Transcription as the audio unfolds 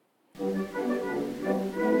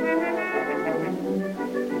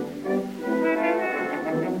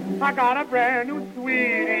I got a brand new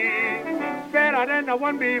sweetie, better than the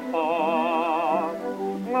one before.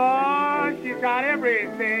 Oh, she's got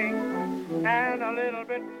everything and a little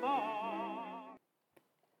bit more.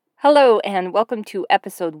 Hello, and welcome to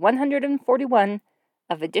episode 141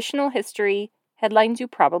 of Additional History, Headlines You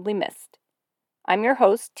Probably Missed. I'm your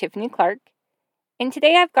host, Tiffany Clark, and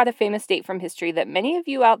today I've got a famous date from history that many of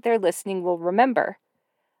you out there listening will remember.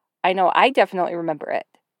 I know I definitely remember it.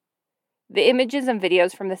 The images and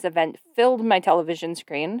videos from this event filled my television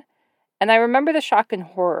screen, and I remember the shock and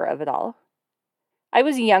horror of it all. I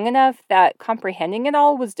was young enough that comprehending it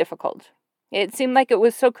all was difficult. It seemed like it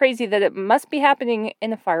was so crazy that it must be happening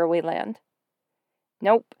in a faraway land.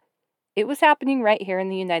 Nope, it was happening right here in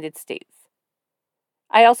the United States.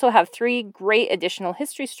 I also have 3 great additional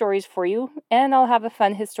history stories for you, and I'll have a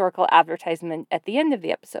fun historical advertisement at the end of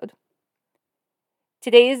the episode.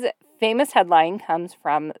 Today's famous headline comes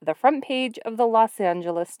from the front page of the Los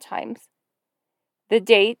Angeles Times. The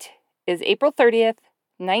date is April 30th,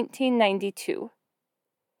 1992.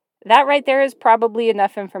 That right there is probably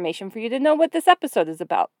enough information for you to know what this episode is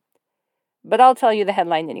about. But I'll tell you the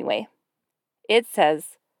headline anyway. It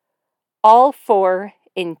says, "All 4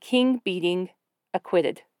 in King beating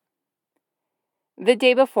acquitted." The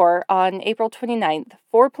day before, on April 29th,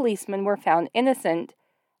 4 policemen were found innocent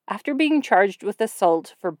after being charged with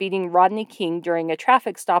assault for beating Rodney King during a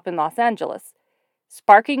traffic stop in Los Angeles,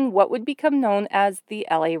 sparking what would become known as the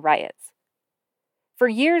LA riots. For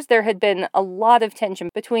years, there had been a lot of tension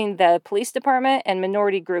between the police department and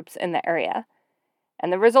minority groups in the area,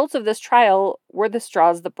 and the results of this trial were the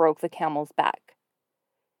straws that broke the camel's back.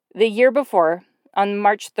 The year before, on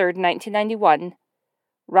March 3rd, 1991,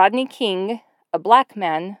 Rodney King, a black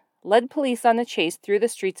man, led police on a chase through the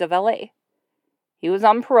streets of LA. He was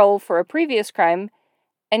on parole for a previous crime,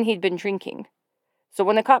 and he'd been drinking. So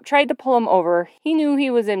when a cop tried to pull him over, he knew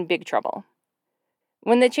he was in big trouble.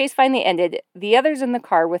 When the chase finally ended, the others in the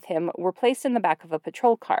car with him were placed in the back of a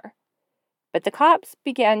patrol car. But the cops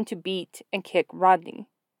began to beat and kick Rodney.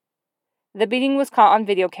 The beating was caught on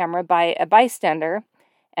video camera by a bystander,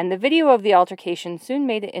 and the video of the altercation soon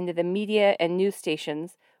made it into the media and news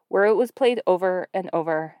stations, where it was played over and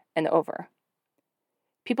over and over.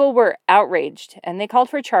 People were outraged, and they called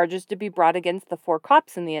for charges to be brought against the 4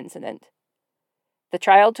 cops in the incident. The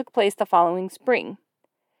trial took place the following spring,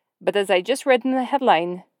 but as I just read in the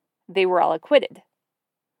headline, they were all acquitted.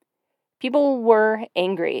 People were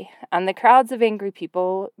angry, and the crowds of angry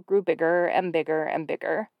people grew bigger and bigger and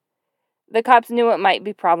bigger. The cops knew it might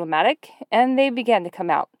be problematic, and they began to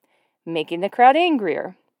come out, making the crowd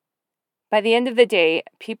angrier. By the end of the day,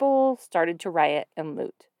 people started to riot and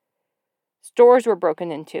loot. Stores were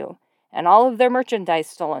broken into, and all of their merchandise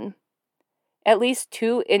stolen. At least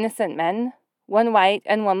 2 innocent men, 1 white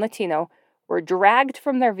and 1 Latino, were dragged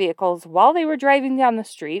from their vehicles while they were driving down the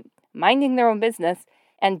street, minding their own business,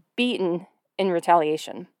 and beaten in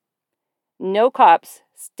retaliation. No cops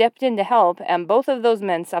stepped in to help, and both of those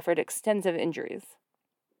men suffered extensive injuries.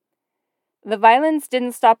 The violence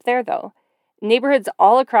didn't stop there, though. Neighborhoods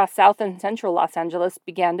all across South and Central Los Angeles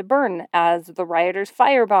began to burn as the rioters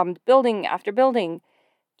firebombed building after building,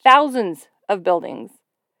 thousands of buildings.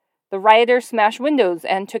 The rioters smashed windows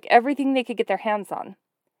and took everything they could get their hands on.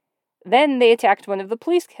 Then they attacked one of the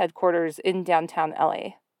police headquarters in downtown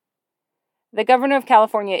LA. The governor of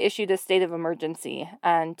California issued a state of emergency,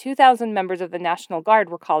 and 2,000 members of the National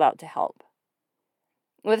Guard were called out to help.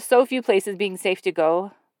 With so few places being safe to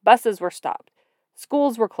go, buses were stopped,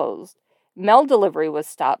 schools were closed, mail delivery was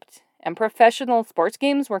stopped, and professional sports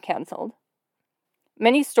games were canceled.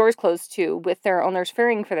 Many stores closed too, with their owners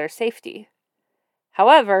fearing for their safety.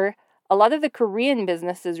 However, a lot of the Korean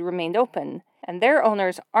businesses remained open, and their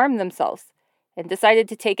owners armed themselves and decided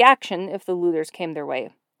to take action if the looters came their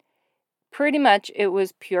way. Pretty much it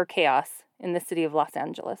was pure chaos in the city of Los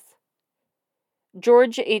Angeles.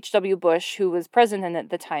 George H.W. Bush, who was president at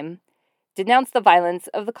the time, denounced the violence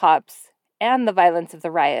of the cops and the violence of the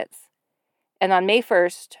riots. And on May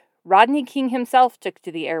 1st, Rodney King himself took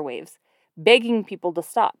to the airwaves, begging people to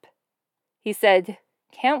stop. He said,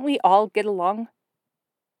 "Can't we all get along?"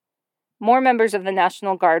 More members of the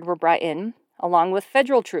National Guard were brought in, along with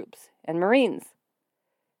federal troops and Marines.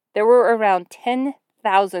 There were around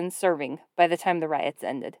 10,000 serving by the time the riots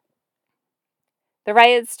ended. The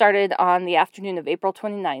riots started on the afternoon of April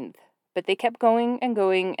 29th, but they kept going and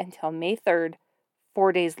going until May 3rd,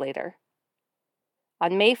 4 days later.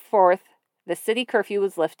 On May 4th, the city curfew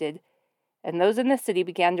was lifted, and those in the city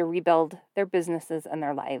began to rebuild their businesses and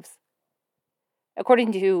their lives.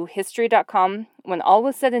 According to History.com, when all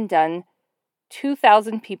was said and done,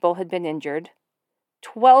 2,000 people had been injured,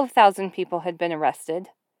 12,000 people had been arrested,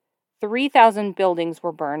 3,000 buildings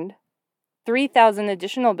were burned, 3,000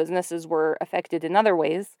 additional businesses were affected in other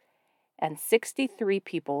ways, and 63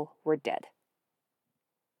 people were dead.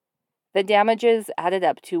 The damages added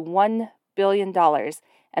up to $1 billion,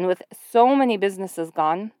 and with so many businesses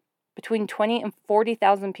gone, between 20 and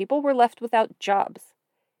 40,000 people were left without jobs.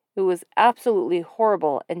 It was absolutely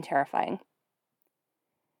horrible and terrifying.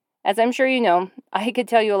 As I'm sure you know, I could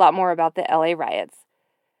tell you a lot more about the LA riots,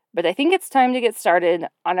 but I think it's time to get started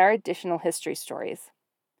on our additional history stories.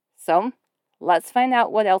 So, let's find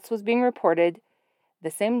out what else was being reported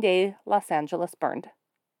the same day Los Angeles burned.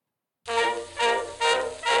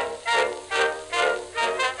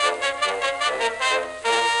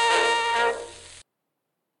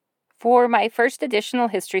 For my first additional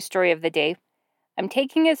history story of the day, I'm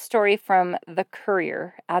taking a story from The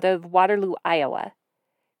Courier out of Waterloo, Iowa.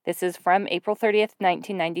 This is from April 30th,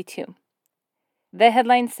 1992. The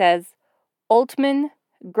headline says, Altman,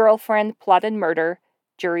 girlfriend plotted murder,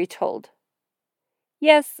 jury told.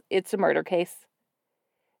 Yes, it's a murder case.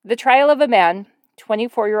 The trial of a man,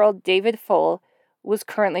 24-year-old David Foale, was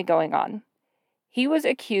currently going on. He was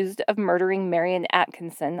accused of murdering Marian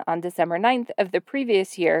Atkinson on December 9th of the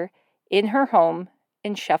previous year in her home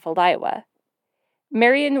in Sheffield, Iowa.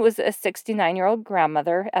 Marian was a 69-year-old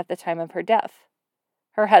grandmother at the time of her death.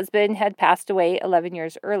 Her husband had passed away 11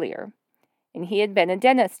 years earlier, and he had been a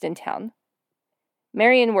dentist in town.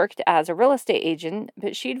 Marian worked as a real estate agent,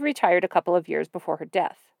 but she'd retired a couple of years before her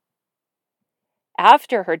death.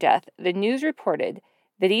 After her death, the news reported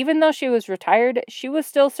that even though she was retired, she was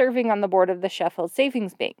still serving on the board of the Sheffield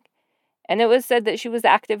Savings Bank, and it was said that she was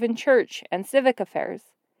active in church and civic affairs,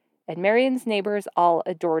 and Marian's neighbors all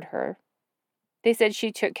adored her. They said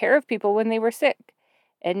she took care of people when they were sick,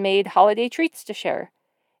 and made holiday treats to share,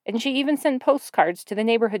 and she even sent postcards to the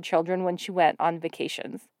neighborhood children when she went on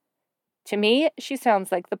vacations. To me, she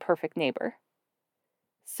sounds like the perfect neighbor.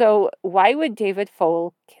 So, why would David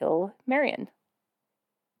Foale kill Marian?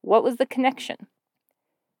 What was the connection?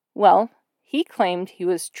 Well, he claimed he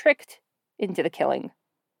was tricked into the killing.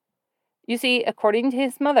 You see, according to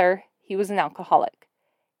his mother, he was an alcoholic.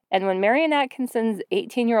 And when Marian Atkinson's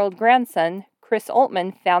 18-year-old grandson, Chris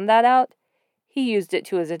Altman, found that out, he used it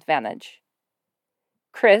to his advantage.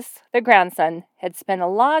 Chris, the grandson, had spent a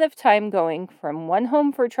lot of time going from one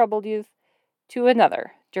home for troubled youth to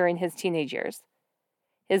another during his teenage years.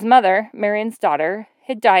 His mother, Marian's daughter,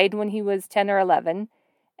 had died when he was 10 or 11,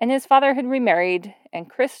 and his father had remarried, and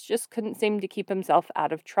Chris just couldn't seem to keep himself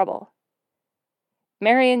out of trouble.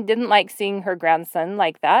 Marian didn't like seeing her grandson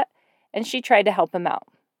like that, and she tried to help him out.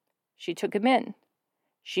 She took him in.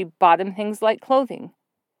 She bought him things like clothing.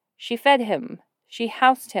 She fed him. She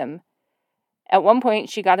housed him. At one point,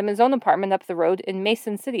 she got him his own apartment up the road in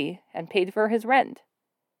Mason City and paid for his rent.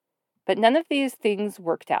 But none of these things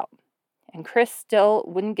worked out, and Chris still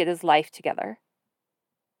wouldn't get his life together.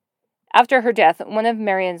 After her death, one of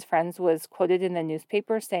Marian's friends was quoted in the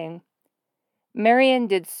newspaper saying, Marian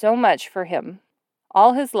did so much for him.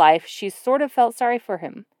 All his life, she sort of felt sorry for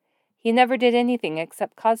him. He never did anything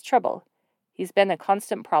except cause trouble. He's been a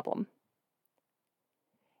constant problem.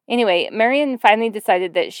 Anyway, Marian finally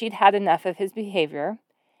decided that she'd had enough of his behavior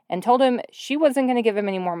and told him she wasn't going to give him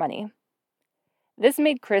any more money. This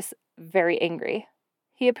made Chris very angry.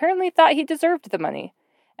 He apparently thought he deserved the money,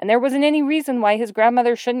 and there wasn't any reason why his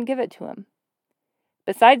grandmother shouldn't give it to him.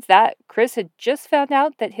 Besides that, Chris had just found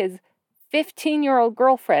out that his 15-year-old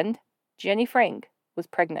girlfriend, Jenny Frank, was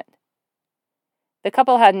pregnant. The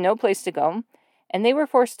couple had no place to go, and they were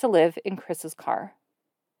forced to live in Chris's car.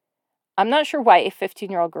 I'm not sure why a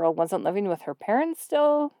 15-year-old girl wasn't living with her parents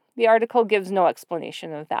still. The article gives no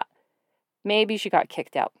explanation of that. Maybe she got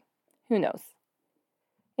kicked out. Who knows?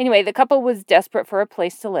 Anyway, the couple was desperate for a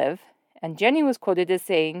place to live, and Jenny was quoted as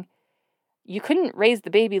saying, "You couldn't raise the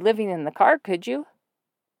baby living in the car, could you?"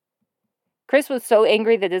 Chris was so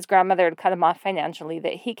angry that his grandmother had cut him off financially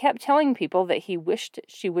that he kept telling people that he wished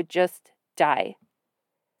she would just die.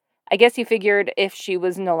 I guess he figured if she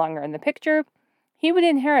was no longer in the picture, he would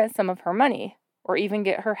inherit some of her money, or even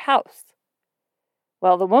get her house.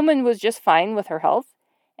 Well, the woman was just fine with her health,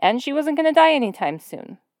 and she wasn't going to die anytime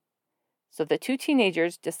soon. So the two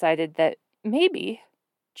teenagers decided that maybe,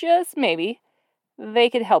 just maybe, they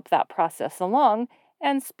could help that process along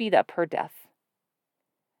and speed up her death.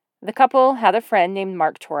 The couple had a friend named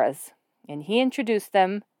Mark Torres, and he introduced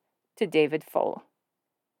them to David Foale.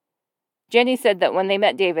 Jenny said that when they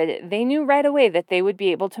met David, they knew right away that they would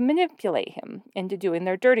be able to manipulate him into doing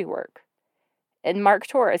their dirty work, and Mark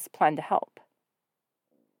Torres planned to help.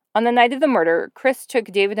 On the night of the murder, Chris took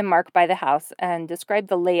David and Mark by the house and described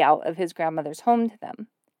the layout of his grandmother's home to them.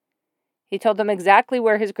 He told them exactly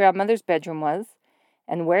where his grandmother's bedroom was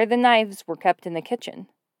and where the knives were kept in the kitchen.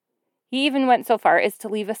 He even went so far as to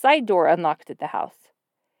leave a side door unlocked at the house.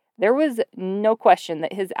 There was no question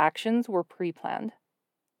that his actions were pre-planned.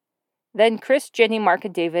 Then Chris, Jenny, Mark,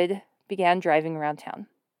 and David began driving around town.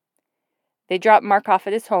 They dropped Mark off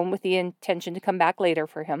at his home with the intention to come back later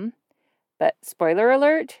for him. But spoiler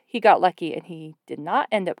alert, he got lucky and he did not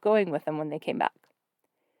end up going with them when they came back.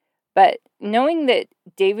 But knowing that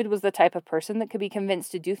David was the type of person that could be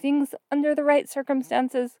convinced to do things under the right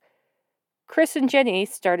circumstances, Chris and Jenny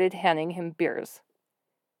started handing him beers.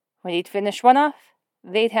 When he'd finish one off,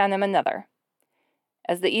 they'd hand him another.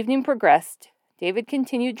 As the evening progressed, David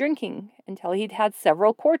continued drinking until he'd had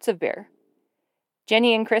several quarts of beer.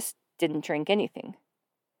 Jenny and Chris didn't drink anything.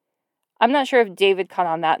 I'm not sure if David caught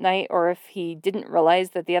on that night or if he didn't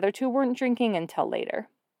realize that the other two weren't drinking until later.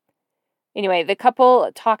 Anyway, the couple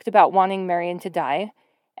talked about wanting Marion to die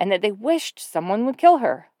and that they wished someone would kill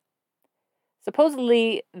her.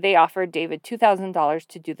 Supposedly, they offered David $2,000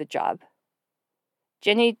 to do the job.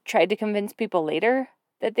 Jenny tried to convince people later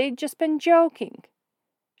that they'd just been joking.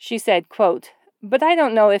 She said, quote, "But I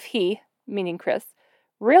don't know if he," meaning Chris,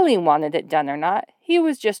 "really wanted it done or not. He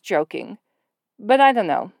was just joking. But I don't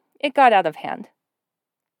know. It got out of hand."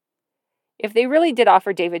 If they really did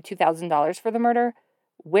offer David $2,000 for the murder,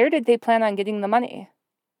 where did they plan on getting the money?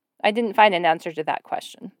 I didn't find an answer to that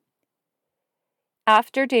question.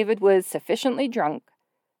 After David was sufficiently drunk,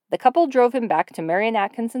 the couple drove him back to Marion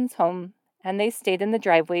Atkinson's home, and they stayed in the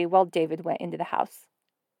driveway while David went into the house.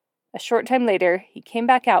 A short time later, he came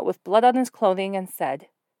back out with blood on his clothing and said,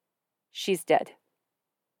 "She's dead."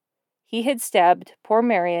 He had stabbed poor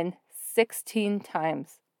Marion 16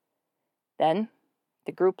 times. Then,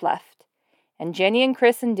 the group left, and Jenny and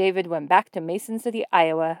Chris and David went back to Mason City,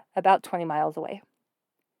 Iowa, about 20 miles away.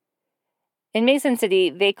 In Mason City,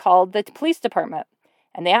 they called the police department,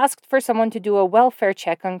 and they asked for someone to do a welfare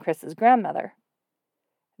check on Chris's grandmother.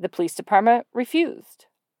 The police department refused.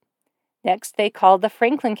 Next, they called the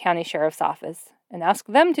Franklin County Sheriff's Office and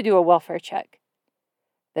asked them to do a welfare check.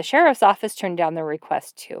 The sheriff's office turned down their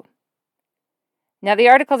request, too. Now, the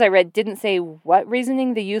articles I read didn't say what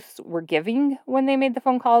reasoning the youths were giving when they made the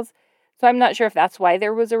phone calls, so I'm not sure if that's why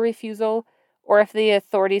there was a refusal, or if the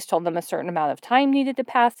authorities told them a certain amount of time needed to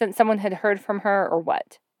pass since someone had heard from her, or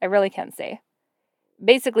what. I really can't say.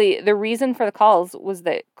 Basically, the reason for the calls was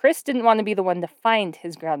that Chris didn't want to be the one to find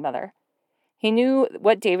his grandmother. He knew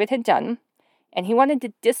what David had done, and he wanted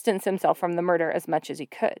to distance himself from the murder as much as he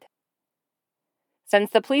could.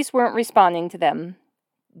 Since the police weren't responding to them,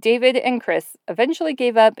 David and Chris eventually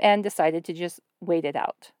gave up and decided to just wait it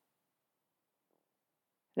out.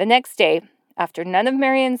 The next day, after none of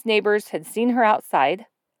Marion's neighbors had seen her outside,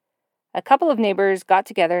 a couple of neighbors got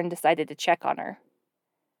together and decided to check on her.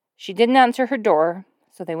 She didn't answer her door,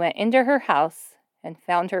 so they went into her house and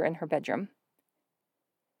found her in her bedroom.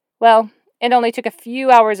 Well, it only took a few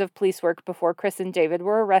hours of police work before Chris and David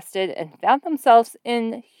were arrested and found themselves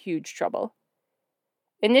in huge trouble.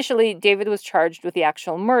 Initially, David was charged with the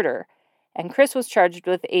actual murder, and Chris was charged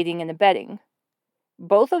with aiding and abetting.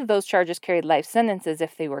 Both of those charges carried life sentences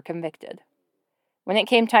if they were convicted. When it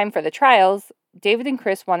came time for the trials, David and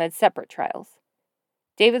Chris wanted separate trials.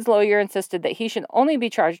 David's lawyer insisted that he should only be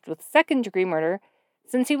charged with second-degree murder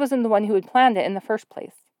since he wasn't the one who had planned it in the first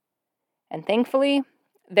place. And thankfully,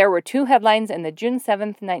 there were two headlines in the June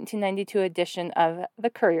 7th, 1992 edition of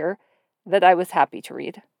The Courier that I was happy to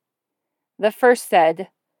read. The first said,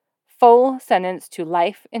 "Full sentence to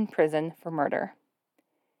life in prison for murder."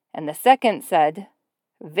 And the second said,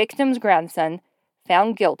 "Victim's grandson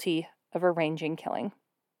found guilty of arranging killing."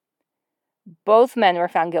 Both men were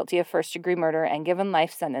found guilty of first-degree murder and given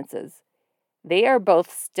life sentences. They are both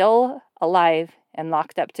still alive and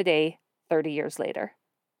locked up today, 30 years later.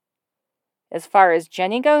 As far as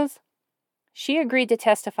Jenny goes, she agreed to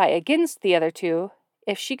testify against the other two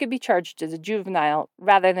if she could be charged as a juvenile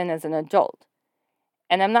rather than as an adult.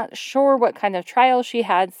 And I'm not sure what kind of trial she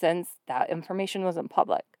had since that information wasn't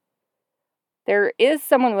public. There is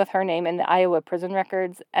someone with her name in the Iowa prison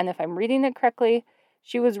records, and if I'm reading it correctly,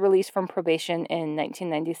 she was released from probation in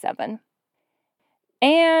 1997.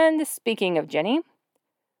 And speaking of Jenny,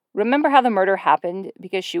 remember how the murder happened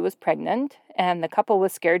because she was pregnant and the couple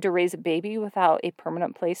was scared to raise a baby without a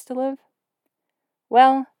permanent place to live?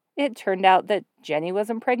 Well, it turned out that Jenny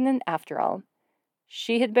wasn't pregnant after all.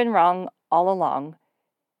 She had been wrong all along,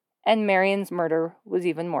 and Marion's murder was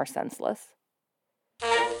even more senseless.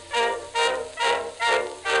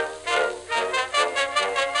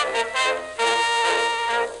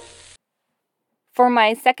 For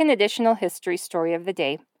my second additional history story of the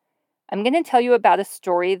day, I'm going to tell you about a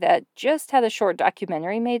story that just had a short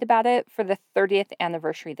documentary made about it for the 30th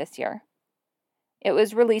anniversary this year. It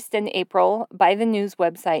was released in April by the news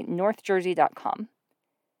website northjersey.com.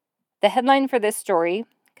 The headline for this story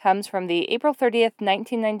comes from the April 30th,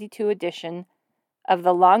 1992 edition of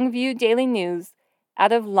the Longview Daily News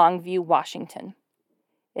out of Longview, Washington.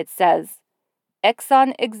 It says,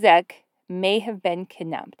 Exxon exec may have been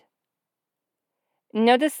kidnapped.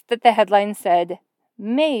 Notice that the headline said,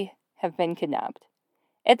 may have been kidnapped.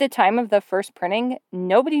 At the time of the first printing,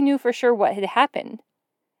 nobody knew for sure what had happened.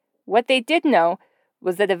 What they did know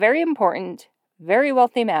was that a very important, very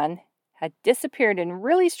wealthy man had disappeared in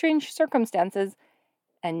really strange circumstances,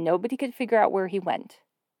 and nobody could figure out where he went.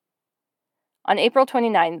 On April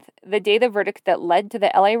 29th, the day the verdict that led to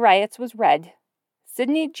the LA riots was read,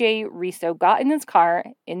 Sidney J. Riso got in his car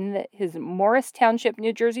in his Morris Township,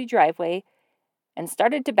 New Jersey driveway and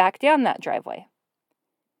started to back down that driveway.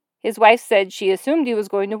 His wife said she assumed he was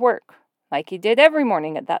going to work, like he did every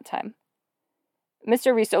morning at that time.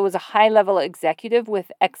 Mr. Riso was a high-level executive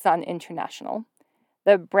with Exxon International,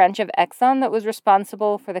 the branch of Exxon that was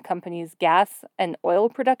responsible for the company's gas and oil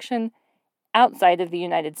production outside of the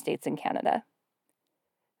United States and Canada.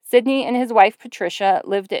 Sidney and his wife Patricia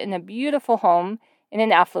lived in a beautiful home in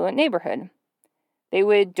an affluent neighborhood. They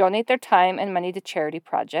would donate their time and money to charity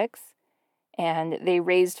projects, and they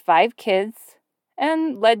raised 5 kids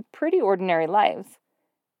and led pretty ordinary lives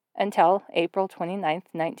until April 29th,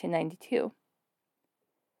 1992.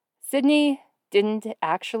 Sidney didn't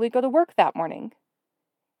actually go to work that morning.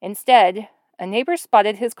 Instead, a neighbor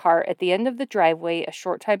spotted his car at the end of the driveway a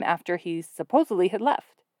short time after he supposedly had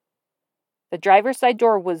left. The driver's side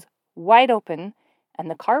door was wide open, and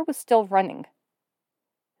the car was still running.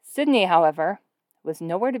 Sidney, however, was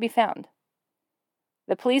nowhere to be found.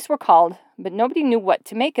 The police were called, but nobody knew what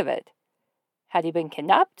to make of it. Had he been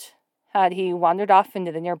kidnapped? Had he wandered off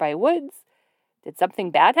into the nearby woods? Did something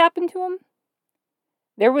bad happen to him?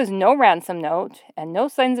 There was no ransom note and no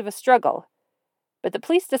signs of a struggle, but the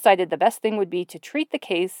police decided the best thing would be to treat the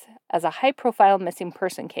case as a high-profile missing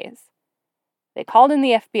person case. They called in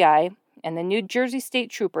the FBI and the New Jersey State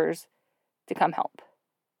Troopers to come help.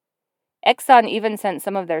 Exxon even sent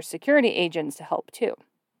some of their security agents to help, too.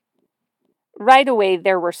 Right away,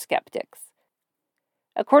 there were skeptics.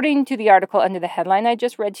 According to the article under the headline I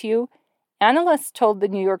just read to you, analysts told the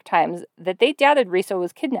New York Times that they doubted Riso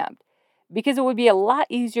was kidnapped because it would be a lot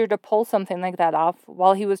easier to pull something like that off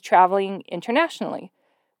while he was traveling internationally,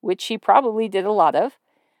 which he probably did a lot of,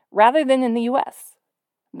 rather than in the U.S.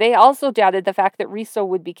 They also doubted the fact that Riso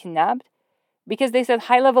would be kidnapped because they said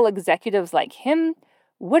high-level executives like him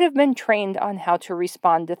would have been trained on how to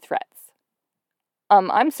respond to threats.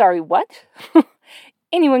 I'm sorry, what?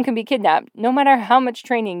 Anyone can be kidnapped, no matter how much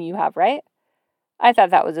training you have, right? I thought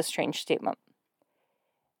that was a strange statement.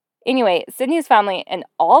 Anyway, Sidney's family and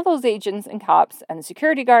all those agents and cops and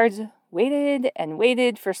security guards waited and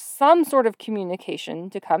waited for some sort of communication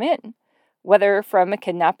to come in, whether from a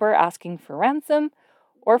kidnapper asking for ransom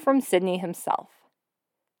or from Sidney himself.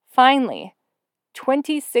 Finally,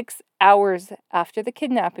 26 hours after the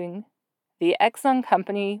kidnapping, the Exxon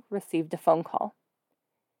company received a phone call.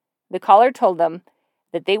 The caller told them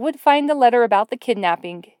that they would find a letter about the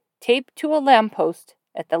kidnapping taped to a lamppost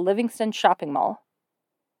at the Livingston shopping mall.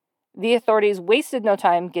 The authorities wasted no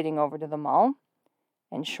time getting over to the mall,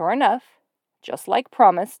 and sure enough, just like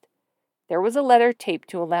promised, there was a letter taped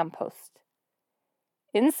to a lamppost.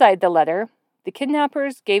 Inside the letter, the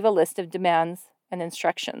kidnappers gave a list of demands and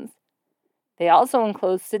instructions. They also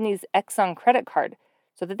enclosed Sidney's Exxon credit card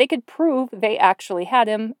so that they could prove they actually had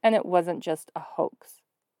him and it wasn't just a hoax.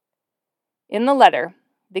 In the letter,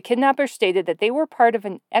 the kidnappers stated that they were part of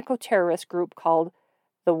an eco-terrorist group called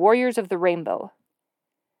the Warriors of the Rainbow.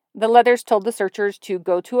 The letters told the searchers to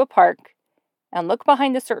go to a park and look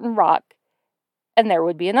behind a certain rock, and there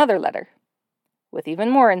would be another letter, with even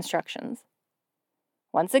more instructions.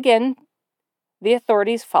 Once again, the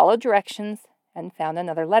authorities followed directions and found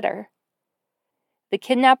another letter. The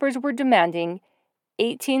kidnappers were demanding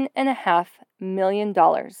 $18.5 million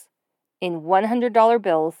in $100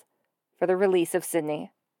 bills for the release of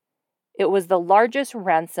Sidney. It was the largest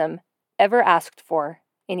ransom ever asked for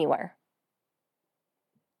anywhere.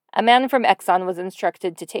 A man from Exxon was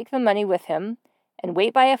instructed to take the money with him and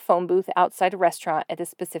wait by a phone booth outside a restaurant at a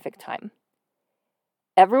specific time.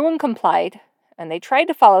 Everyone complied, and they tried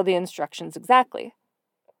to follow the instructions exactly.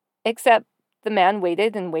 Except the man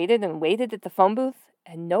waited and waited and waited at the phone booth,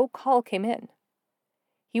 and no call came in.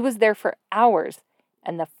 He was there for hours,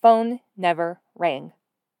 and the phone never rang.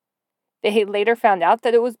 They later found out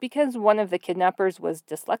that it was because one of the kidnappers was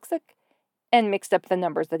dyslexic and mixed up the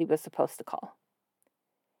numbers that he was supposed to call.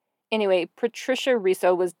 Anyway, Patricia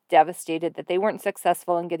Riso was devastated that they weren't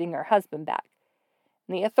successful in getting her husband back.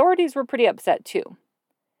 And the authorities were pretty upset too.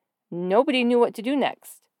 Nobody knew what to do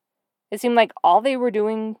next. It seemed like all they were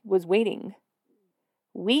doing was waiting.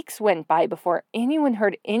 Weeks went by before anyone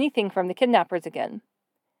heard anything from the kidnappers again.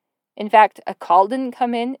 In fact, a call didn't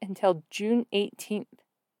come in until June 18th.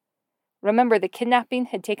 Remember, the kidnapping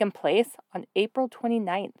had taken place on April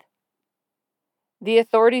 29th. The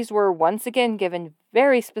authorities were once again given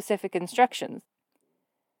very specific instructions,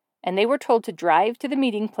 and they were told to drive to the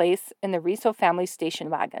meeting place in the Riso family station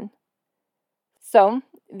wagon. So,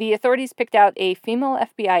 the authorities picked out a female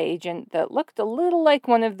FBI agent that looked a little like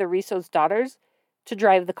one of the Riso's daughters to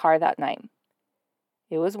drive the car that night.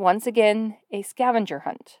 It was once again a scavenger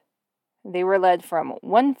hunt. They were led from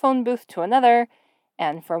one phone booth to another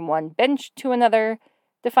and from one bench to another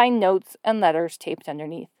to find notes and letters taped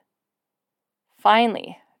underneath.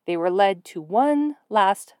 Finally, they were led to one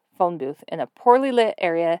last phone booth in a poorly lit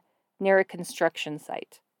area near a construction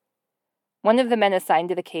site. One of the men assigned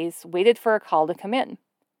to the case waited for a call to come in.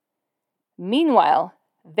 Meanwhile,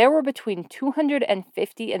 there were between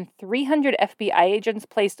 250 and 300 FBI agents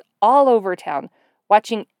placed all over town,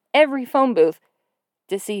 watching every phone booth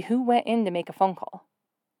to see who went in to make a phone call.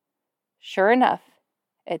 Sure enough,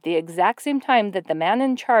 at the exact same time that the man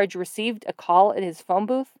in charge received a call at his phone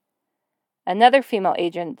booth, another female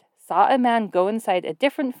agent saw a man go inside a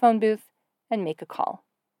different phone booth and make a call.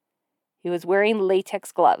 He was wearing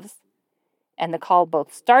latex gloves, and the call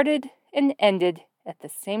both started and ended at the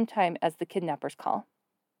same time as the kidnapper's call.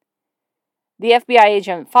 The FBI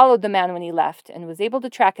agent followed the man when he left and was able to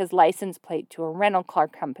track his license plate to a rental car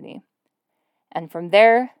company. And from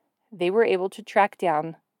there, they were able to track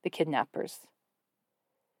down the kidnappers.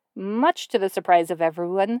 Much to the surprise of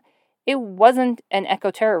everyone, it wasn't an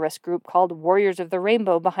eco-terrorist group called Warriors of the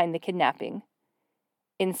Rainbow behind the kidnapping.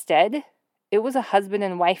 Instead, it was a husband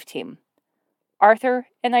and wife team, Arthur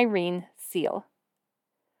and Irene Seal.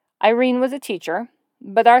 Irene was a teacher,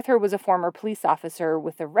 but Arthur was a former police officer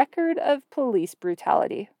with a record of police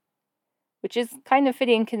brutality, which is kind of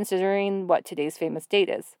fitting considering what today's famous date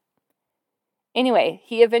is. Anyway,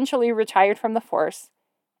 he eventually retired from the force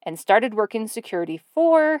and started working security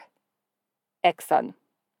for Exxon.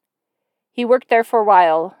 He worked there for a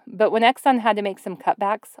while, but when Exxon had to make some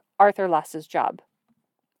cutbacks, Arthur lost his job.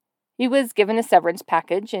 He was given a severance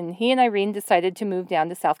package, and he and Irene decided to move down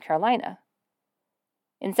to South Carolina.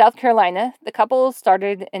 In South Carolina, the couple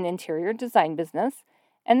started an interior design business,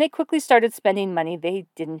 and they quickly started spending money they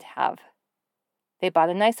didn't have. They bought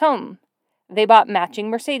a nice home. They bought matching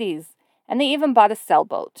Mercedes, and they even bought a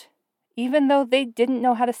sailboat, even though they didn't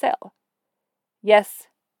know how to sail. Yes,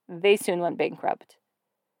 they soon went bankrupt.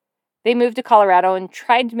 They moved to Colorado and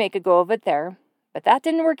tried to make a go of it there, but that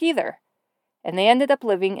didn't work either, and they ended up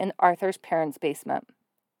living in Arthur's parents' basement.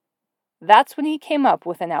 That's when he came up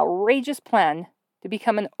with an outrageous plan to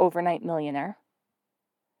become an overnight millionaire.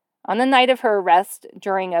 On the night of her arrest,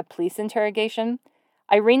 during a police interrogation,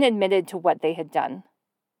 Irene admitted to what they had done.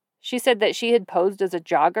 She said that she had posed as a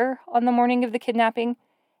jogger on the morning of the kidnapping,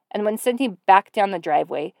 and when Sidney backed down the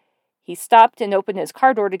driveway, he stopped and opened his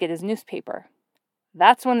car door to get his newspaper.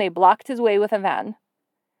 That's when they blocked his way with a van.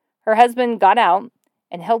 Her husband got out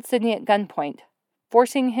and held Sidney at gunpoint,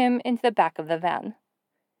 forcing him into the back of the van.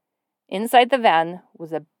 Inside the van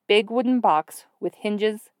was a big wooden box with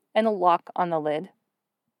hinges and a lock on the lid.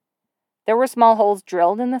 There were small holes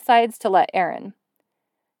drilled in the sides to let air in.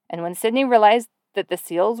 And when Sidney realized that the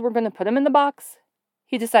SEALs were going to put him in the box,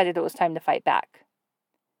 he decided it was time to fight back.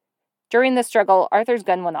 During the struggle, Arthur's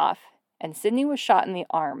gun went off, and Sidney was shot in the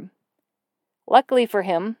arm. Luckily for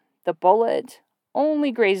him, the bullet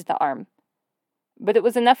only grazed the arm, but it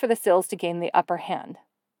was enough for the SEALs to gain the upper hand.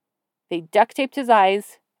 They duct taped his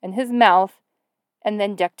eyes and his mouth, and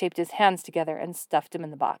then duct taped his hands together and stuffed him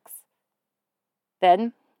in the box.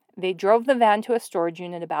 Then, they drove the van to a storage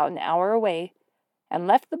unit about an hour away and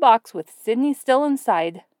left the box with Sidney still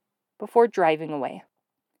inside before driving away.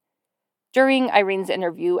 During Irene's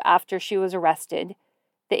interview after she was arrested,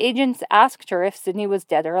 the agents asked her if Sidney was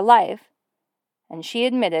dead or alive, and she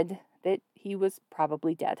admitted that he was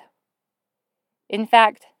probably dead. In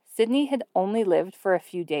fact, Sidney had only lived for a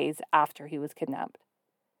few days after he was kidnapped,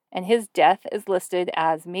 and his death is listed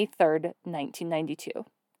as May 3rd, 1992.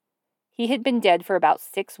 He had been dead for about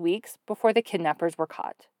 6 weeks before the kidnappers were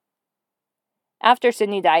caught. After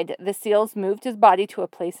Sidney died, the SEALs moved his body to a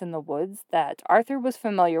place in the woods that Arthur was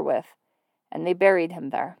familiar with, and they buried him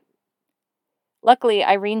there. Luckily,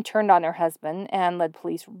 Irene turned on her husband and led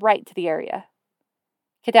police right to the area.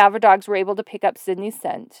 Cadaver dogs were able to pick up Sidney's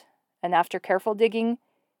scent, and after careful digging,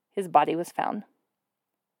 his body was found.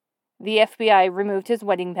 The FBI removed his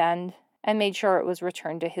wedding band and made sure it was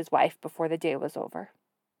returned to his wife before the day was over.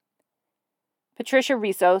 Patricia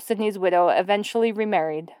Riso, Sidney's widow, eventually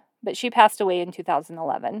remarried, but she passed away in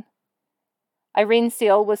 2011. Irene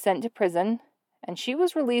Seal was sent to prison, and she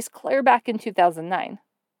was released clear back in 2009.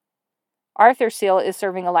 Arthur Seal is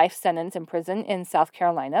serving a life sentence in prison in South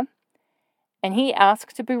Carolina, and he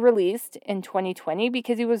asked to be released in 2020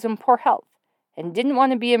 because he was in poor health and didn't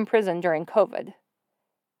want to be in prison during COVID.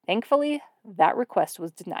 Thankfully, that request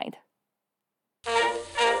was denied.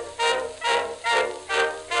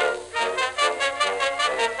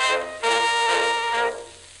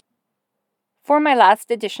 For my last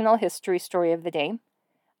additional history story of the day,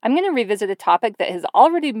 I'm going to revisit a topic that has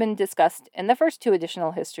already been discussed in the first two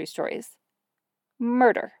additional history stories: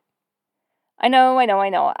 murder. I know.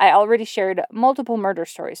 I already shared multiple murder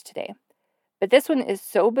stories today, but this one is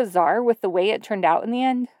so bizarre with the way it turned out in the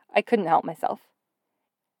end, I couldn't help myself.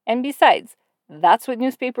 And besides, that's what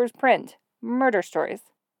newspapers print: murder stories.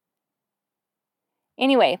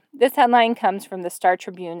 Anyway, this headline comes from the Star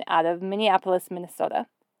Tribune out of Minneapolis, Minnesota.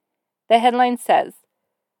 The headline says,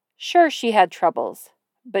 "Sure, she had troubles,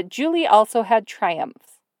 but Julie also had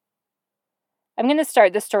triumphs." I'm going to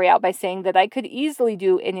start the story out by saying that I could easily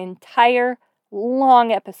do an entire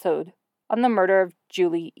long episode on the murder of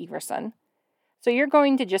Julie Everson. So you're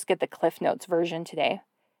going to just get the Cliff Notes version today.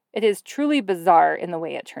 It is truly bizarre in the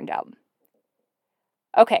way it turned out.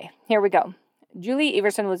 Okay, here we go. Julie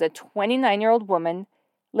Everson was a 29-year-old woman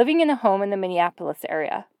living in a home in the Minneapolis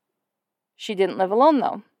area. She didn't live alone,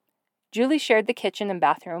 though. Julie shared the kitchen and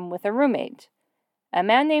bathroom with a roommate, a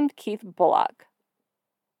man named Keith Bullock.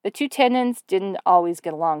 The two tenants didn't always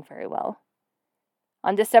get along very well.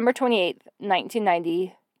 On December 28,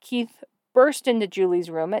 1990, Keith burst into Julie's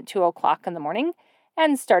room at 2 o'clock in the morning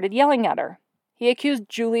and started yelling at her. He accused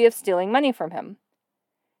Julie of stealing money from him.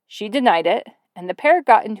 She denied it, and the pair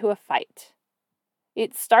got into a fight.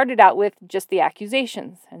 It started out with just the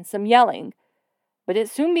accusations and some yelling, but it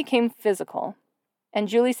soon became physical. And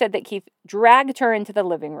Julie said that Keith dragged her into the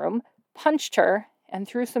living room, punched her, and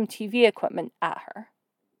threw some TV equipment at her.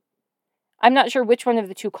 I'm not sure which one of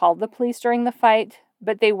the two called the police during the fight,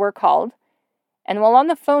 but they were called. And while on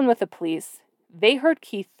the phone with the police, they heard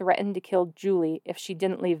Keith threaten to kill Julie if she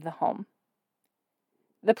didn't leave the home.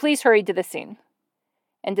 The police hurried to the scene.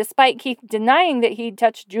 And despite Keith denying that he'd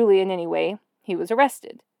touched Julie in any way, he was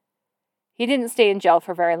arrested. He didn't stay in jail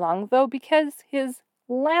for very long, though, because his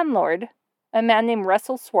landlord, a man named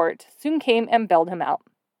Russell Swart, soon came and bailed him out.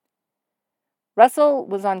 Russell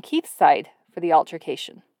was on Keith's side for the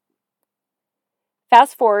altercation.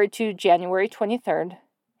 Fast forward to January 23rd,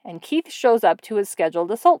 and Keith shows up to his scheduled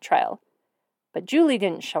assault trial, but Julie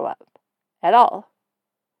didn't show up at all.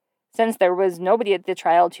 Since there was nobody at the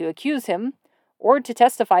trial to accuse him or to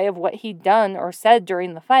testify of what he'd done or said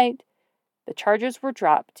during the fight, the charges were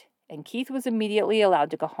dropped, and Keith was immediately allowed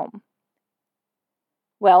to go home.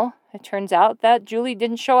 Well, it turns out that Julie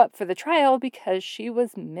didn't show up for the trial because she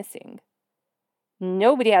was missing.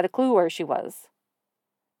 Nobody had a clue where she was.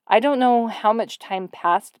 I don't know how much time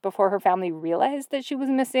passed before her family realized that she was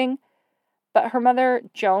missing, but her mother,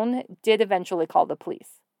 Joan, did eventually call the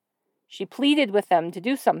police. She pleaded with them to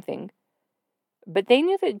do something, but they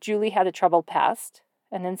knew that Julie had a troubled past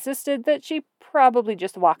and insisted that she probably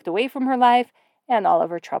just walked away from her life and all of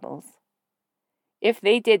her troubles. If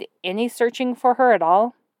they did any searching for her at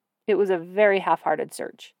all, it was a very half-hearted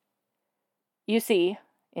search. You see,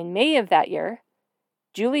 in May of that year,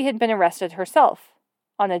 Julie had been arrested herself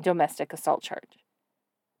on a domestic assault charge.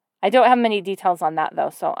 I don't have many details on that,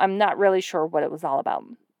 though, so I'm not really sure what it was all about.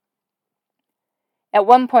 At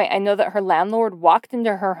one point, I know that her landlord walked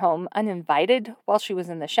into her home uninvited while she was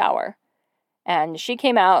in the shower, and she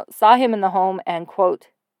came out, saw him in the home, and, quote,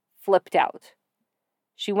 flipped out.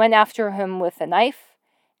 She went after him with a knife,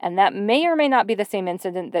 and that may or may not be the same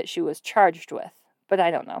incident that she was charged with, but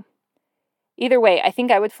I don't know. Either way, I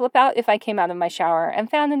think I would flip out if I came out of my shower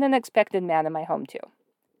and found an unexpected man in my home, too.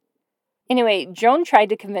 Anyway, Joan tried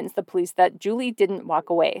to convince the police that Julie didn't walk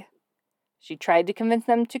away. She tried to convince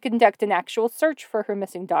them to conduct an actual search for her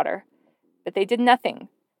missing daughter, but they did nothing.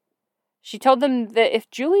 She told them that if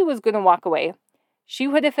Julie was going to walk away, she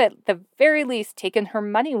would have at the very least taken her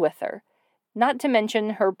money with her, not to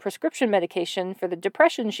mention her prescription medication for the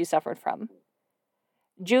depression she suffered from.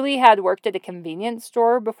 Julie had worked at a convenience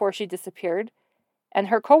store before she disappeared, and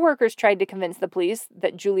her coworkers tried to convince the police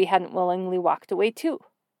that Julie hadn't willingly walked away too.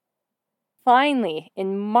 Finally,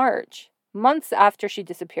 in March, months after she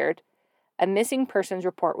disappeared, a missing persons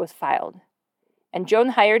report was filed, and Joan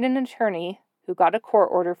hired an attorney who got a court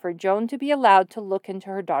order for Joan to be allowed to look into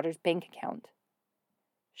her daughter's bank account.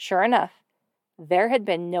 Sure enough, there had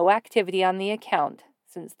been no activity on the account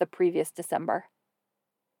since the previous December.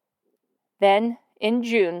 Then, in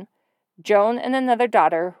June, Joan and another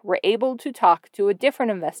daughter were able to talk to a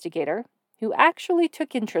different investigator who actually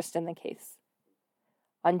took interest in the case.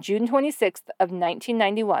 On June 26th of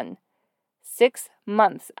 1991, 6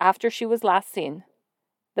 months after she was last seen,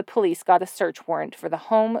 the police got a search warrant for the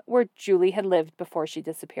home where Julie had lived before she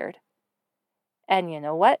disappeared. And you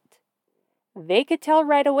know what? They could tell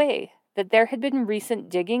right away that there had been recent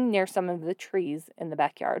digging near some of the trees in the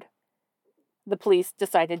backyard. The police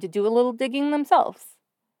decided to do a little digging themselves,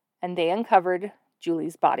 and they uncovered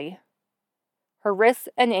Julie's body. Her wrists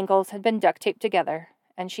and ankles had been duct taped together,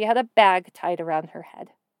 and she had a bag tied around her head.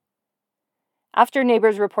 After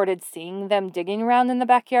neighbors reported seeing them digging around in the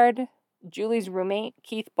backyard, Julie's roommate,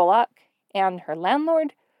 Keith Bullock, and her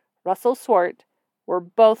landlord, Russell Swart, were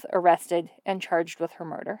both arrested and charged with her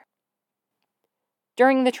murder.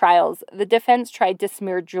 During the trials, the defense tried to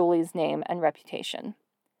smear Julie's name and reputation.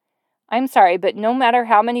 I'm sorry, but no matter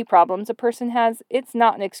how many problems a person has, it's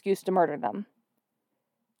not an excuse to murder them.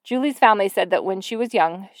 Julie's family said that when she was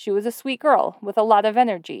young, she was a sweet girl with a lot of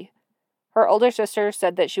energy. Her older sister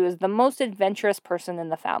said that she was the most adventurous person in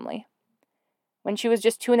the family. When she was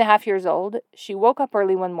just 2.5 years old, she woke up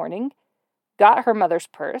early one morning, got her mother's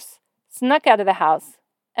purse, snuck out of the house,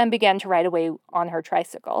 and began to ride away on her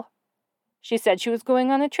tricycle. She said she was going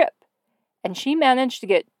on a trip, and she managed to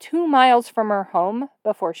get 2 miles from her home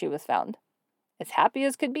before she was found, as happy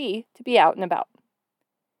as could be to be out and about.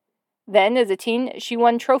 Then, as a teen, she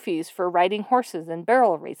won trophies for riding horses and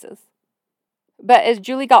barrel races. But as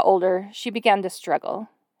Julie got older, she began to struggle.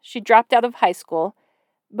 She dropped out of high school,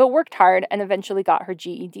 but worked hard and eventually got her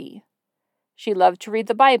GED. She loved to read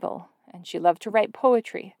the Bible, and she loved to write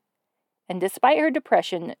poetry. And despite her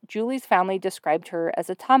depression, Julie's family described her as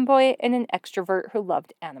a tomboy and an extrovert who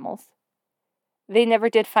loved animals. They never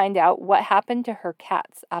did find out what happened to her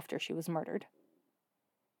cats after she was murdered.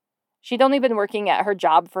 She'd only been working at her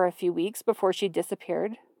job for a few weeks before she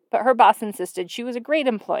disappeared, but her boss insisted she was a great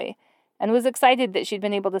employee and was excited that she'd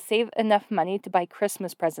been able to save enough money to buy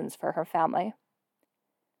Christmas presents for her family.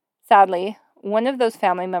 Sadly, one of those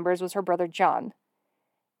family members was her brother John,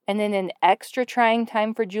 and in an extra trying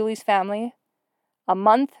time for Julie's family, a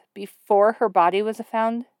month before her body was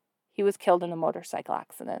found, he was killed in a motorcycle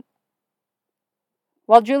accident.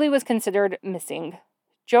 While Julie was considered missing,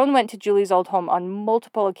 Joan went to Julie's old home on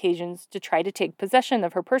multiple occasions to try to take possession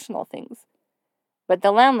of her personal things. But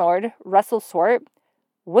the landlord, Russell Swart,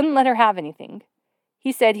 wouldn't let her have anything.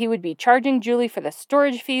 He said he would be charging Julie for the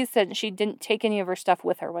storage fees since she didn't take any of her stuff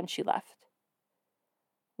with her when she left.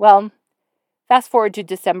 Well, fast forward to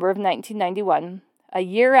December of 1991, a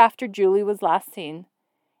year after Julie was last seen,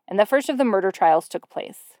 and the first of the murder trials took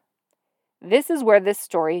place. This is where this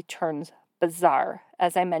story turns bizarre,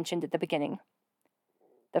 as I mentioned at the beginning.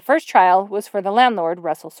 The first trial was for the landlord,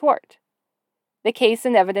 Russell Swart. The case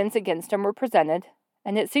and evidence against him were presented,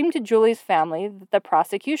 and it seemed to Julie's family that the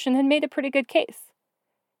prosecution had made a pretty good case.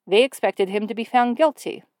 They expected him to be found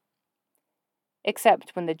guilty.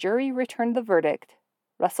 Except when the jury returned the verdict,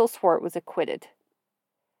 Russell Swart was acquitted.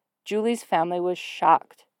 Julie's family was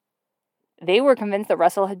shocked. They were convinced that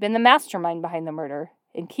Russell had been the mastermind behind the murder,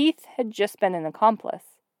 and Keith had just been an accomplice.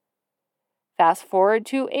 Fast forward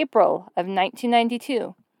to April of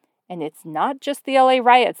 1992, and it's not just the LA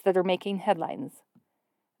riots that are making headlines.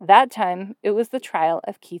 That time, it was the trial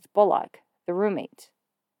of Keith Bullock, the roommate.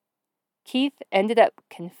 Keith ended up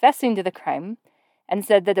confessing to the crime and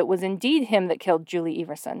said that it was indeed him that killed Julie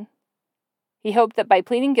Everson. He hoped that by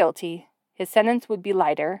pleading guilty, his sentence would be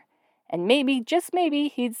lighter, and maybe, just maybe,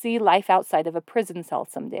 he'd see life outside of a prison cell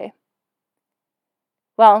someday.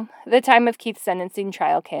 Well, the time of Keith's sentencing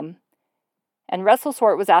trial came, and Russell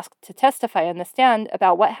Swart was asked to testify on the stand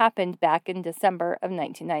about what happened back in December of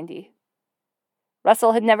 1990.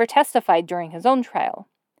 Russell had never testified during his own trial,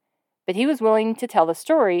 but he was willing to tell the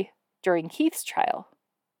story during Keith's trial.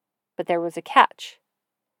 But there was a catch.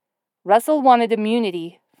 Russell wanted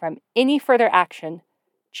immunity from any further action,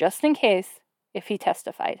 just in case, if he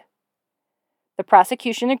testified. The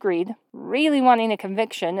prosecution agreed, really wanting a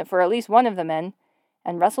conviction for at least one of the men,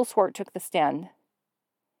 and Russell Swart took the stand.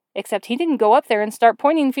 Except he didn't go up there and start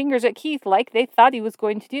pointing fingers at Keith like they thought he was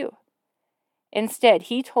going to do. Instead,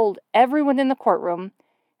 he told everyone in the courtroom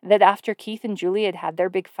that after Keith and Julie had had their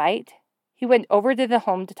big fight, he went over to the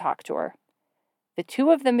home to talk to her. The two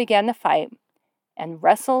of them began to fight, and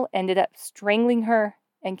Russell ended up strangling her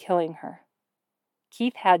and killing her.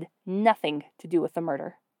 Keith had nothing to do with the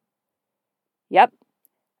murder. Yep,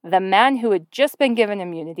 The man who had just been given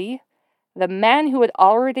immunity, the man who had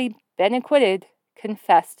already been acquitted,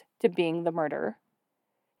 confessed to being the murderer.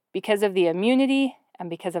 Because of the immunity and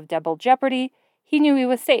because of double jeopardy, he knew he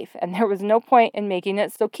was safe, and there was no point in making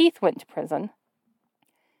it so Keith went to prison.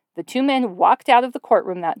 The two men walked out of the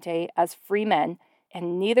courtroom that day as free men,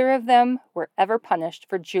 and neither of them were ever punished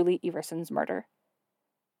for Julie Everson's murder.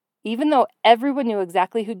 Even though everyone knew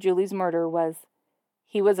exactly who Julie's murderer was,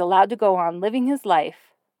 he was allowed to go on living his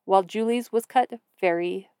life, while Julie's was cut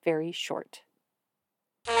very, very short.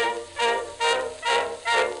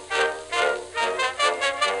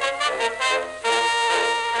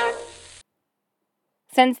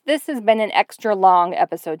 Since this has been an extra long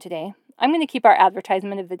episode today, I'm going to keep our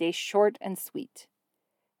advertisement of the day short and sweet.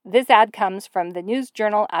 This ad comes from the News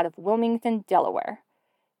Journal out of Wilmington, Delaware.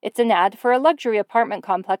 It's an ad for a luxury apartment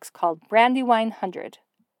complex called Brandywine 100.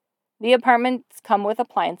 The apartments come with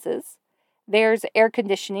appliances. There's air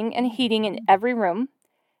conditioning and heating in every room.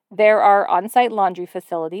 There are on-site laundry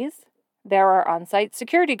facilities. There are on-site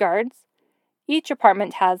security guards. Each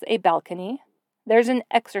apartment has a balcony. There's an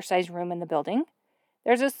exercise room in the building.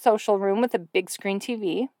 There's a social room with a big screen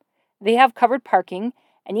TV. They have covered parking,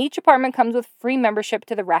 and each apartment comes with free membership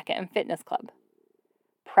to the Racket and Fitness Club.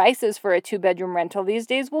 Prices for a 2-bedroom rental these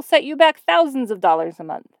days will set you back thousands of dollars a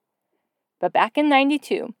month. But back in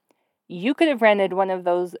 '92, you could have rented one of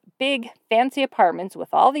those big, fancy apartments with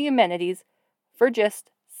all the amenities for just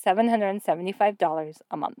 $775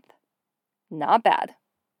 a month. Not bad.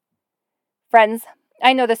 Friends,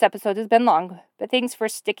 I know this episode has been long, but thanks for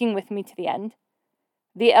sticking with me to the end.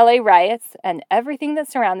 The LA riots and everything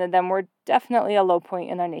that surrounded them were definitely a low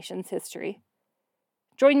point in our nation's history.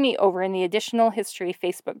 Join me over in the Additional History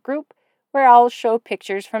Facebook group, where I'll show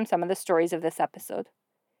pictures from some of the stories of this episode.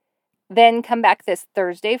 Then come back this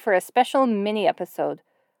Thursday for a special mini episode,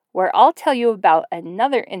 where I'll tell you about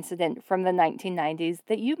another incident from the 1990s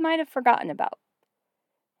that you might have forgotten about.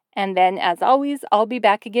 And then, as always, I'll be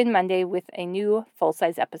back again Monday with a new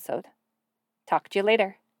full-size episode. Talk to you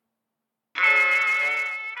later.